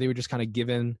this. They were just kind of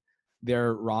given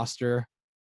their roster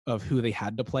of who they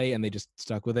had to play and they just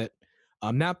stuck with it.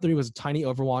 Map three was a tiny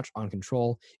Overwatch on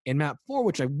control. And map four,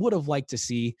 which I would have liked to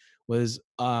see, was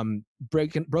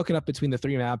broken up between the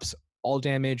three maps: all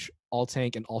damage, all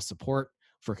tank, and all support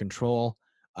for control.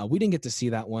 We didn't get to see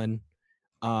that one.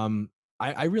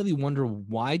 I really wonder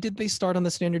why did they start on the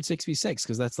standard 6v6?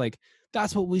 Because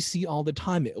that's what we see all the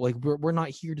time. Like we're not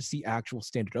here to see actual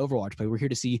standard Overwatch play. We're here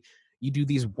to see you do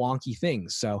these wonky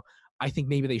things. So I think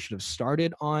maybe they should have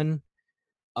started on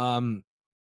um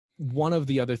one of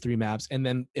the other three maps, and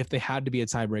then if they had to be a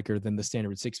tiebreaker, then the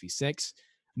standard 6v6.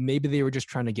 Maybe they were just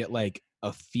trying to get like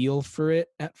a feel for it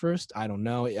at first. I don't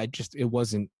know. It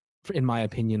wasn't, in my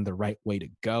opinion, the right way to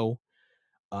go.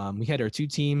 We had our two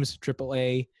teams: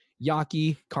 AAA,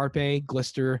 Yaki, Carpe,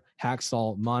 Glister,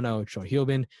 Hacksaw, Mono,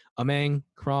 Chohyobin, Amang,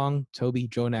 Krong, Toby,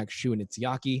 Jonak, Shu, and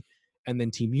Itzyaki. And then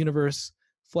Team Universe: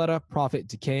 Fleta, Prophet,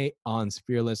 Decay, Ons,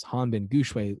 Fearless, Hanbin,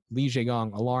 Gushue, Li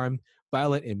Zhegang, Alarm,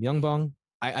 Violet, and Myungbong.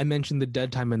 I mentioned the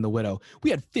dead time in the Widow.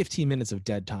 We had 15 minutes of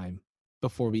dead time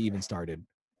before we even started.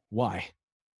 Why?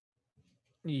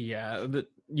 Yeah,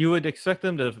 you would expect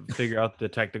them to figure out the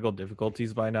technical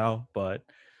difficulties by now, but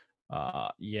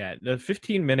yeah, the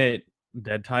 15-minute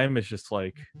dead time is just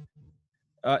like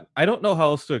I don't know how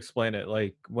else to explain it.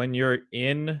 Like when you're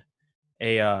a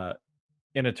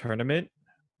in a tournament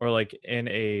or like in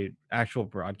a actual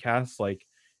broadcast, like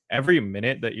every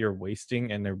minute that you're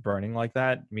wasting and they're burning like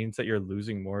that means that you're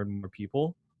losing more and more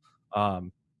people.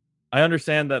 Um I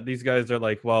understand that these guys are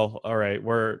like, well, all right,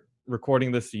 we're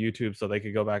recording this to YouTube so they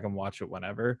could go back and watch it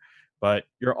whenever. But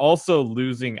you're also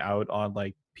losing out on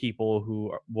like people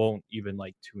who won't even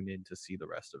like tune in to see the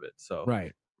rest of it. So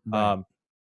Right. Right. um,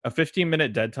 a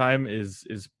 15-minute dead time is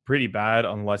pretty bad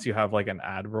unless you have like an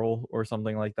ad roll or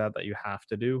something like that you have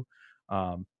to do.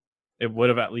 Um, it would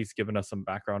have at least given us some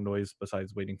background noise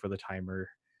besides waiting for the timer.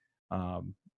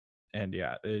 Um, and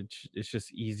yeah, it's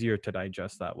just easier to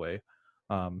digest that way.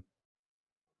 Um,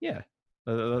 yeah,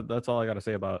 that's all I got to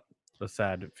say about the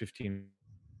sad 15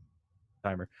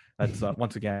 timer. That's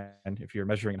once again, if you're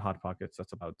measuring in hot pockets,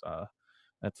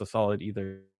 that's a solid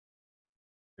either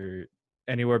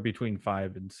anywhere between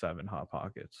 5 and 7 hot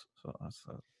pockets.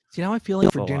 So See, now I feel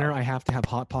like for a dinner lot. I have to have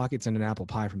Hot Pockets and an apple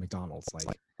pie from McDonald's. Like,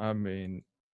 I mean,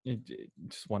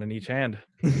 just one in each hand.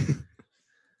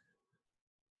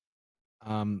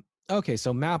 Okay,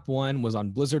 so map 1 was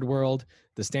on Blizzard World,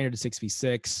 the standard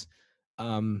 6v6.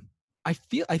 I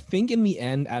think in the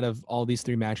end, out of all these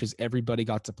 3 matches, everybody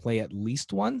got to play at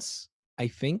least once. I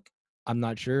think. I'm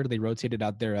not sure. They rotated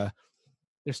out their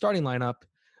starting lineup.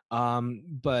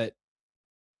 But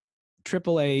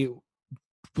AAA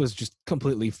was just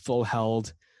completely full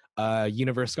held.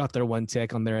 Universe got their 1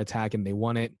 tick on their attack and they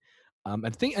won it. I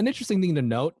think an interesting thing to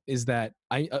note is that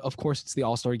of course, it's the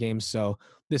All-Star game, so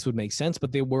this would make sense,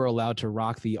 but they were allowed to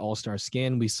rock the All-Star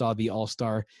skin. We saw the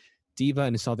All-Star D.Va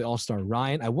and saw the All-Star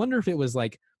Ryan. I wonder if it was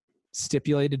like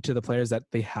stipulated to the players that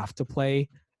they have to play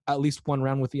at least 1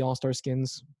 round with the All-Star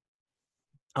skins.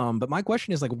 But my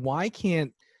question is like, why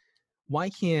can't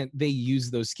they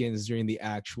use those skins during the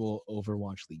actual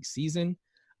Overwatch League season?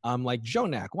 Like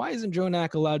JJoNak, why isn't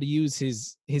JJoNak allowed to use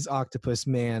his Octopus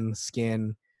Man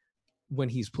skin when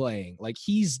he's playing? Like,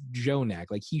 he's JJoNak.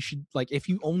 Like, he should, like, if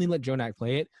you only let JJoNak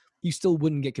play it, you still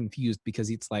wouldn't get confused because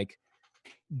it's like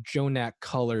JJoNak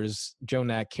colors,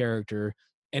 JJoNak character,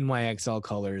 NYXL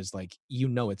colors, like, you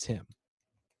know it's him.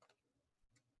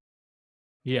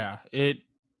 Yeah,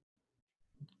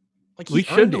 like we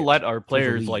should let our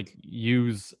players like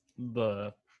use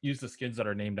the skins that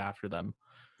are named after them.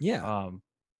 Yeah.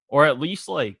 Or at least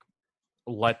like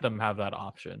let them have that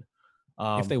option.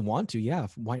 If they want to, yeah.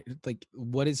 Why? Like,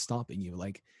 what is stopping you?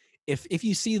 Like, if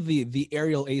you see the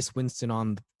aerial Ace Winston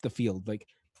on the field, like,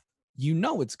 you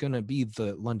know it's gonna be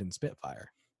the London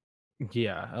Spitfire.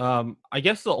 Yeah. I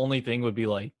guess the only thing would be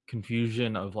like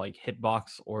confusion of like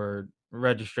hitbox or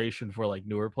registration for like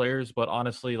newer players, but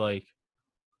honestly, like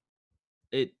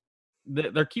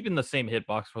they're keeping the same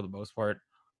hitbox for the most part.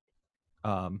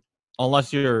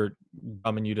 Unless you're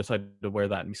dumb and you decide to wear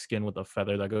that skin with a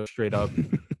feather that goes straight up.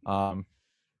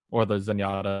 Or the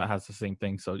Zenyatta has the same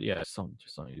thing. So yeah, just don't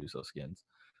use those skins.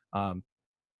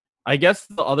 I guess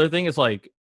the other thing is like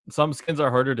some skins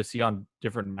are harder to see on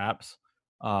different maps.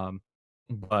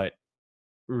 But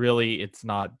really it's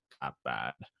not that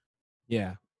bad.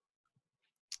 Yeah.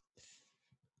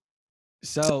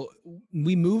 So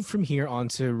we moved from here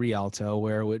onto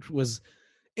Rialto,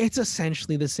 it's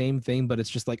essentially the same thing, but it's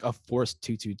just like a forced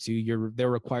 2-2-2. They're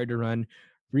required to run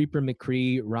Reaper,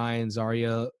 McCree, Ryan,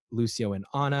 Zarya, Lucio, and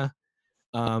Ana.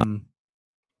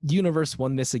 Universe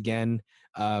won this again.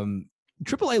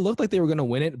 AAA looked like they were going to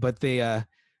win it, but they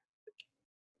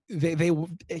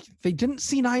didn't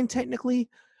C9 technically.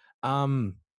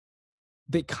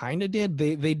 They kind of did.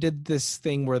 They did this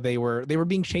thing where they were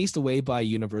being chased away by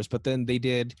Universe, but then they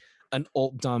did an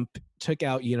ult dump, took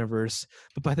out Universe.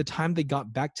 But by the time they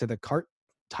got back to the cart,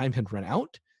 time had run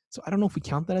out. So I don't know if we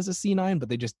count that as a C9, but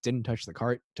they just didn't touch the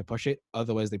cart to push it.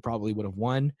 Otherwise, they probably would have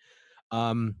won.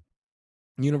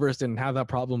 Universe didn't have that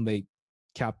problem. They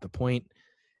capped the point.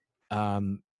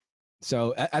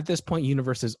 So at this point,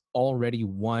 Universe has already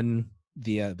won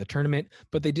the tournament,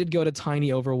 but they did go to Tiny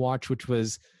Overwatch, which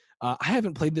was I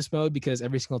haven't played this mode because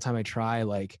every single time I try,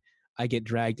 like, I get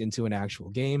dragged into an actual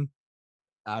game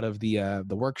out of the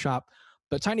workshop.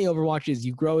 But Tiny Overwatch is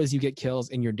you grow as you get kills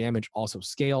and your damage also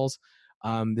scales.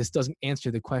 This doesn't answer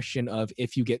the question of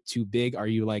if you get too big, are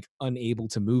you like unable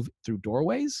to move through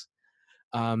doorways?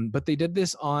 But they did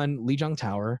this on Lijiang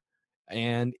Tower,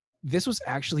 and this was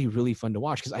actually really fun to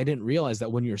watch because I didn't realize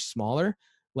that when you're smaller,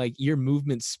 like your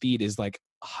movement speed is like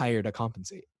higher to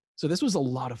compensate. So this was a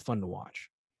lot of fun to watch.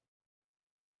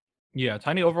 Yeah,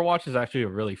 Tiny Overwatch is actually a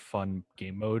really fun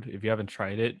game mode. If you haven't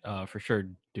tried it, for sure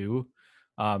do.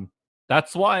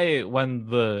 That's why when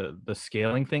the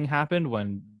scaling thing happened,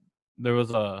 when there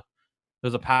was a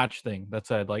patch thing that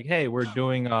said like, hey, we're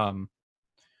doing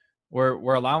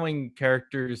we're allowing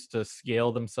characters to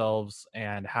scale themselves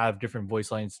and have different voice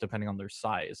lines depending on their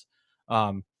size.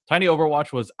 Tiny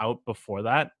Overwatch was out before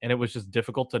that, and it was just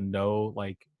difficult to know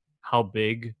like how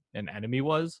big an enemy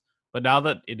was. But now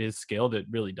that it is scaled, it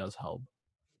really does help.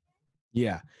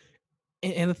 Yeah.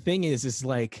 And the thing is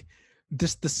like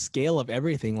just the scale of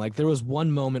everything. Like there was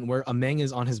one moment where Ameng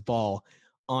is on his ball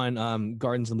on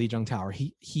Gardens and Lijiang Tower.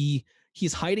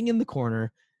 He's hiding in the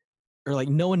corner, or like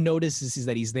no one notices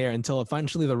that he's there until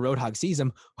eventually the Roadhog sees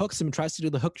him, hooks him, tries to do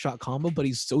the hook shot combo, but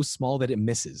he's so small that it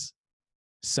misses.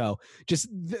 So just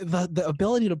the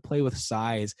ability to play with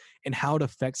size and how it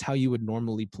affects how you would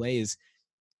normally play is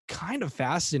kind of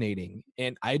fascinating.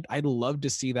 And I'd love to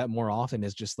see that more often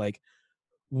as just like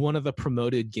one of the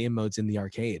promoted game modes in the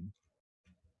arcade.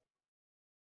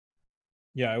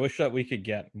 Yeah, I wish that we could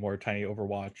get more Tiny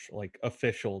Overwatch like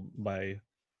official by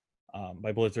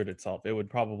Blizzard itself. It would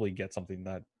probably get something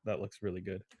that looks really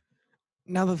good.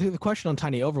 Now the question on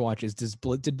Tiny Overwatch is: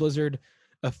 did Blizzard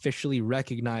officially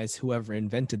recognize whoever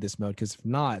invented this mode? Because if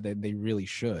not, they really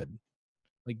should.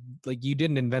 Like you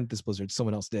didn't invent this, Blizzard.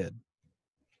 Someone else did.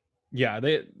 Yeah,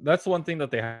 that's one thing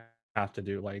that they have to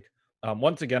do. Like,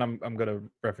 once again, I'm gonna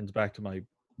reference back to my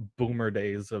boomer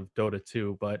days of Dota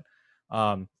 2, but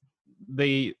um,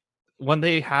 they when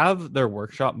they have their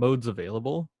workshop modes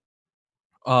available,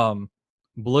 um,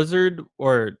 Blizzard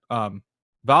or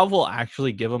Valve will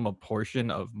actually give them a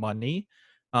portion of money,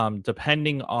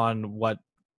 depending on what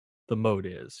the mode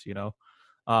is.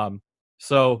 Um,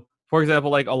 so for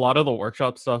example, like a lot of the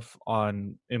workshop stuff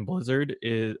on in Blizzard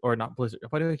is or not Blizzard.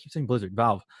 Why do I keep saying Blizzard?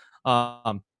 Valve.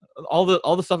 Um, all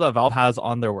the stuff that Valve has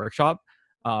on their workshop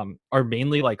are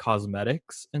mainly like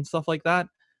cosmetics and stuff like that.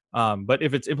 But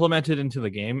if it's implemented into the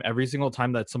game, every single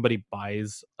time that somebody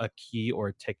buys a key or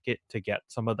a ticket to get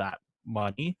some of that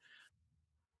money,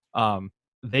 um,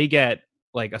 they get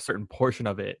like a certain portion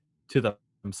of it to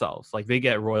themselves. Like they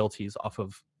get royalties off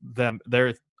of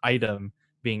their item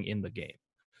being in the game.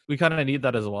 We kind of need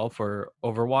that as well for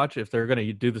Overwatch. If they're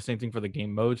gonna do the same thing for the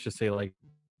game modes, just say like,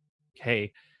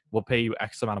 "Hey, we'll pay you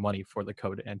X amount of money for the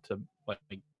code and to like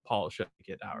polish it,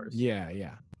 get ours."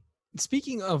 Yeah.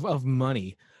 Speaking of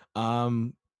money,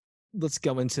 um, let's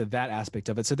go into that aspect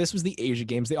of it. So this was the Asia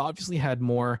Games. They obviously had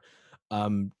more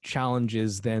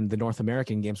challenges than the North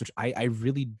American games, which I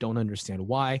really don't understand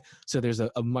why. So there's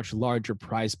a much larger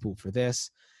prize pool for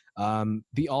this.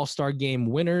 The All-Star Game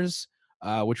winners,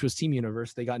 which was Team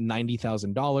Universe, they got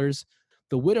 $90,000.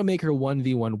 The Widowmaker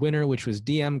 1v1 winner, which was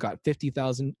DM, got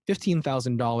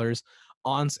 $15,000.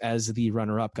 Ons as the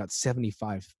runner-up got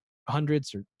 7,500,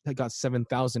 or got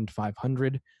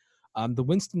 7,500. The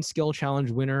Winston Skill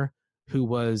Challenge winner, who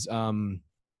was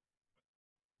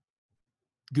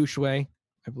Gushui,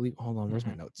 I believe. Hold on, where's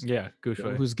my notes? Yeah,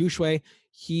 Gushui. Who's Gushui?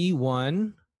 He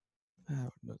won.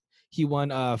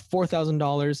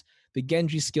 $4,000. The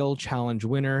Genji Skill Challenge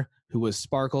winner, who was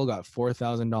Sparkle, got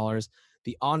 $4,000.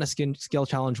 The Honest Skill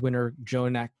Challenge winner,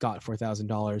 Jonak, got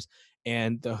 $4,000.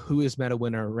 And the Who Is Meta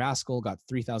winner, Rascal, got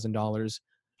 $3,000.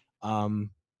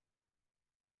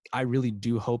 I really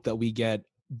do hope that we get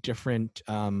different.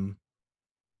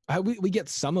 We get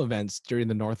some events during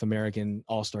the North American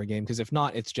All-Star Game, because if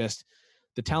not, it's just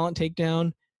the Talent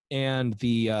Takedown and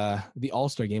the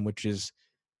All-Star Game, which is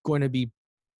going to be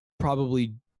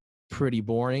probably pretty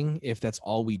boring if that's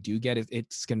all we do get.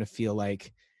 It's going to feel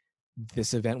like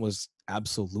this event was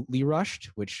absolutely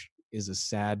rushed, which is a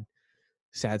sad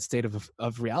state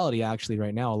of reality. Actually,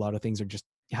 right now, a lot of things are just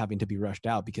having to be rushed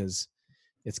out because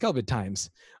it's COVID times.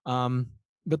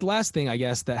 But the last thing, I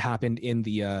guess, that happened in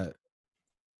the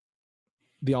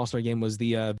All-Star Game was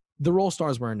the role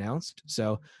stars were announced.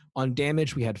 So on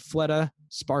damage, we had Fleta,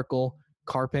 Sparkle,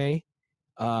 Carpe,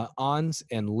 Ons,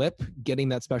 and Lip getting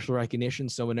that special recognition.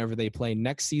 So whenever they play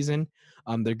next season,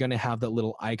 they're going to have that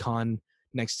little icon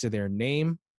next to their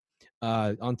name.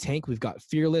 On tank, we've got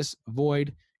Fearless,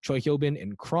 Void, Choi Hyobin,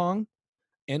 and Krong.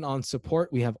 And on support,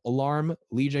 we have Alarm,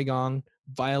 Lee Jae-gong,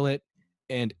 Violet,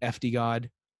 and FD God.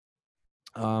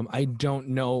 I don't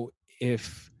know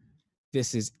if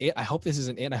this is it. I hope this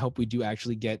isn't it. I hope we do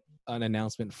actually get an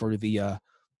announcement for the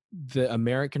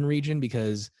American region,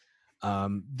 because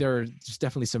there's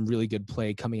definitely some really good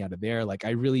play coming out of there. Like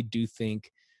I really do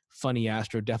think Funny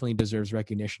Astro definitely deserves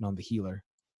recognition on the healer.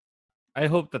 I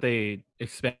hope that they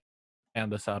expand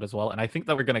this out as well, and I think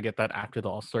that we're gonna get that after the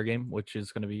All-Star Game, which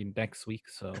is gonna be next week.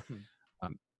 So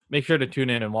make sure to tune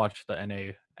in and watch the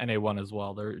NA1 as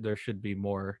well. There should be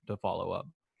more to follow up.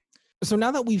 So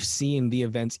now that we've seen the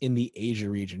events in the Asia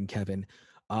region, Kevin,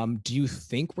 do you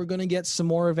think we're going to get some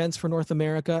more events for North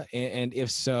America? And if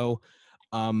so,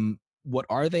 what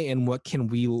are they, and what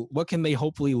can they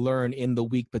hopefully learn in the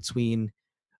week between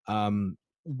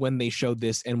when they showed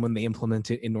this and when they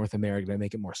implement it in North America to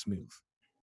make it more smooth?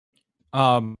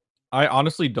 I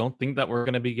honestly don't think that we're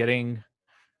going to be getting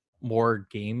more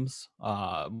games,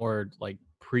 more like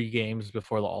pre-games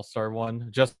before the All-Star one,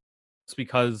 just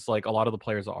because like a lot of the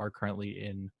players are currently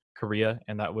in Korea,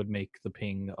 and that would make the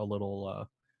ping a little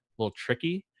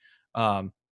tricky. I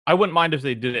wouldn't mind if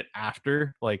they did it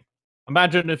after. Like,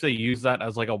 imagine if they use that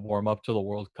as like a warm up to the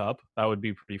World Cup. That would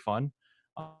be pretty fun.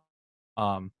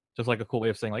 Just like a cool way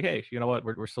of saying like, hey, you know what,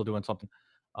 we're still doing something,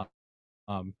 uh,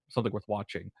 something worth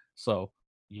watching. So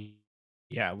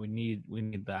yeah, we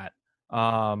need that.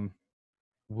 Um,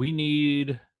 we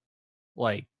need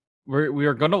like we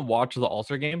are gonna watch the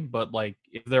All-Star game, but like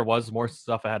if there was more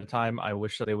stuff ahead of time, I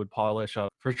wish that they would polish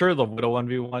up for sure the Widow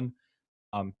 1v1.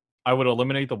 Um, I would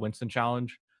eliminate the Winston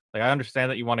challenge. Like I understand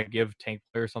that you want to give tank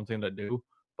players something to do,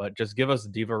 but just give us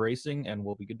Diva Racing and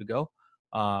we'll be good to go.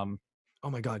 Um, Oh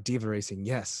my God, Diva Racing,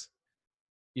 yes.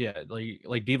 yeah,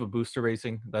 like Diva Booster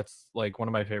Racing. That's like one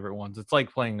of my favorite ones. It's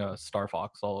like playing Star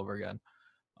Fox all over again.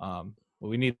 But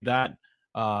we need that.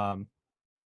 Um,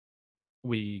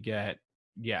 we get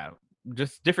yeah,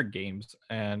 just different games.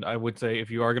 And I would say if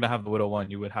you are gonna have the Widow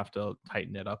one, you would have to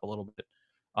tighten it up a little bit.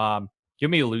 Give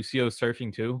me Lucio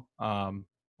surfing too.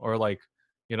 Or like,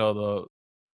 the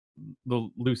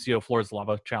Lucio Floors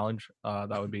Lava challenge.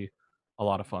 That would be a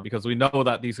lot of fun because we know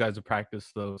that these guys have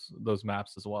practiced those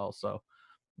maps as well. So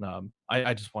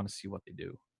I just want to see what they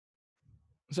do.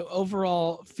 So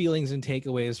overall feelings and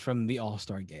takeaways from the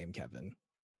All-Star game, Kevin.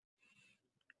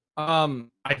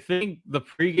 I think the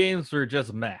pre-games were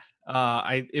just meh.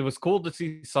 It was cool to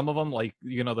see some of them, like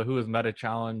the Who is Meta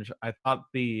challenge. I thought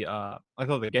the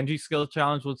Genji skill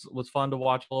challenge was fun to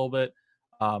watch a little bit.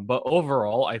 But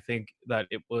overall, I think that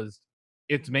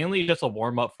it's mainly just a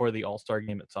warm up for the All-Star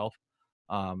game itself.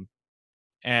 Um,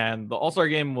 and the All-Star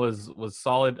game was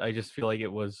solid. I just feel like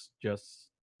it was just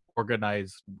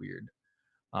organized weird.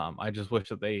 I just wish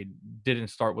that they didn't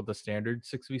start with the standard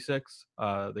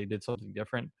 6v6. They did something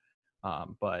different.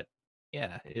 But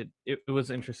yeah, it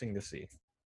was interesting to see.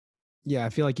 Yeah, I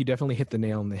feel like you definitely hit the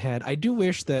nail on the head. I do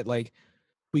wish that like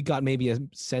we got maybe a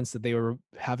sense that they were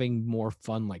having more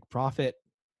fun like Prophet.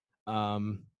 I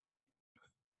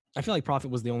feel like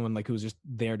Prophet was the only one like who was just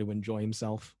there to enjoy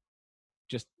himself.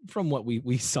 Just from what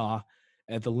we saw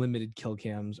at the limited kill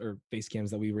cams or face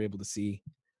cams that we were able to see.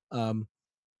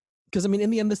 Because I mean, in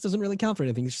the end, this doesn't really count for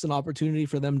anything. It's just an opportunity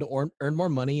for them to earn more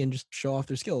money and just show off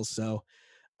their skills. So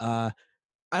I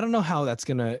don't know how that's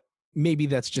gonna. Maybe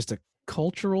that's just a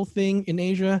cultural thing in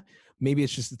Asia. Maybe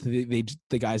it's just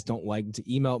the guys don't like to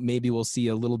emote. Maybe we'll see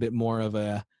a little bit more of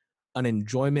an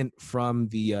enjoyment from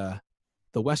the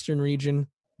Western region,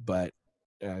 but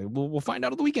we'll find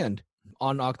out at the weekend.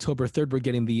 On October 3rd, we're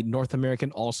getting the North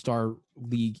American All-Star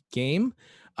League game.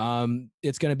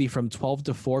 It's going to be from 12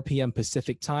 to 4 p.m.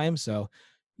 Pacific time. So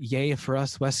yay for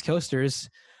us West Coasters,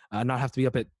 not have to be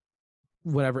up at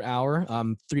whatever hour,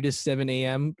 3 to 7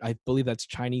 a.m. I believe that's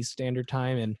Chinese Standard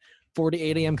Time, and 4 to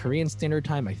 8 a.m. Korean Standard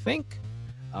Time, I think.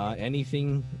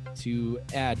 Anything to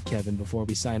add, Kevin, before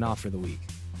we sign off for the week?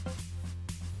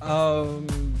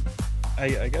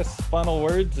 I guess final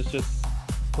words is just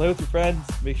play with your friends,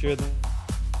 make sure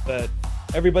that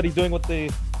everybody's doing what they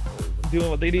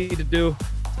need to do,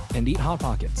 and eat Hot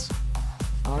Pockets.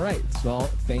 All right, well,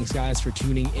 thanks guys for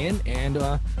tuning in, and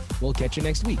we'll catch you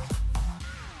next week.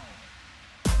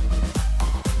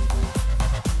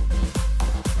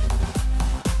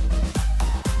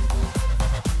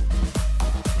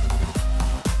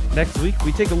 Next week,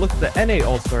 we take a look at the NA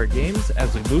All-Star Games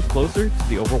as we move closer to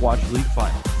the Overwatch League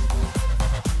Finals.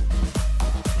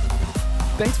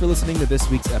 Thanks for listening to this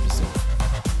week's episode.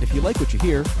 If you like what you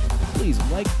hear, please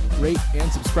like, rate,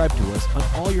 and subscribe to us on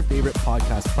all your favorite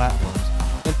podcast platforms,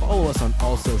 and follow us on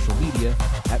all social media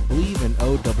at Believe in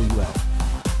OWL.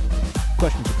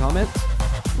 Questions or comments?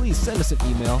 Please send us an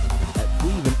email at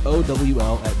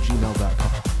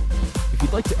believeinowl@gmail.com. If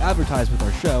you'd like to advertise with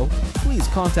our show, please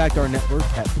contact our network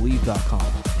at Believe.com.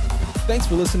 Thanks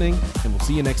for listening, and we'll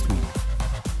see you next week.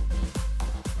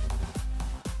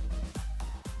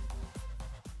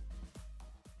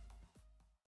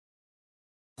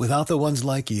 Without the ones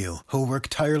like you, who work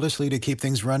tirelessly to keep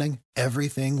things running,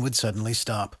 everything would suddenly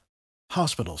stop.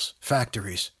 Hospitals,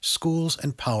 factories, schools,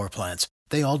 and power plants,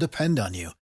 they all depend on you.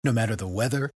 No matter the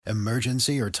weather,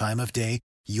 emergency, or time of day,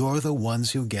 you're the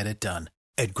ones who get it done.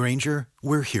 At Grainger,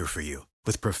 we're here for you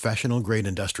with professional-grade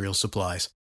industrial supplies.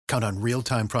 Count on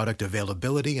real-time product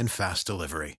availability and fast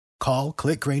delivery. Call,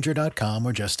 click Grainger.com,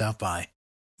 or just stop by.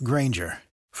 Grainger,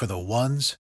 for the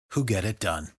ones who get it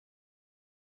done.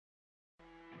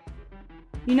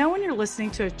 You know when you're listening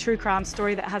to a true crime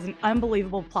story that has an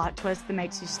unbelievable plot twist that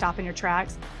makes you stop in your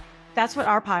tracks? That's what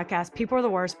our podcast, People Are the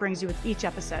Worst, brings you with each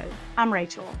episode. I'm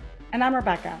Rachel. And I'm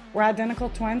Rebecca. We're identical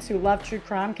twins who love true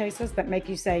crime cases that make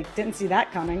you say, didn't see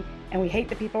that coming, and we hate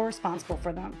the people responsible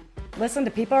for them. Listen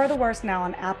to People Are the Worst now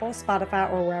on Apple, Spotify,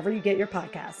 or wherever you get your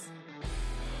podcasts.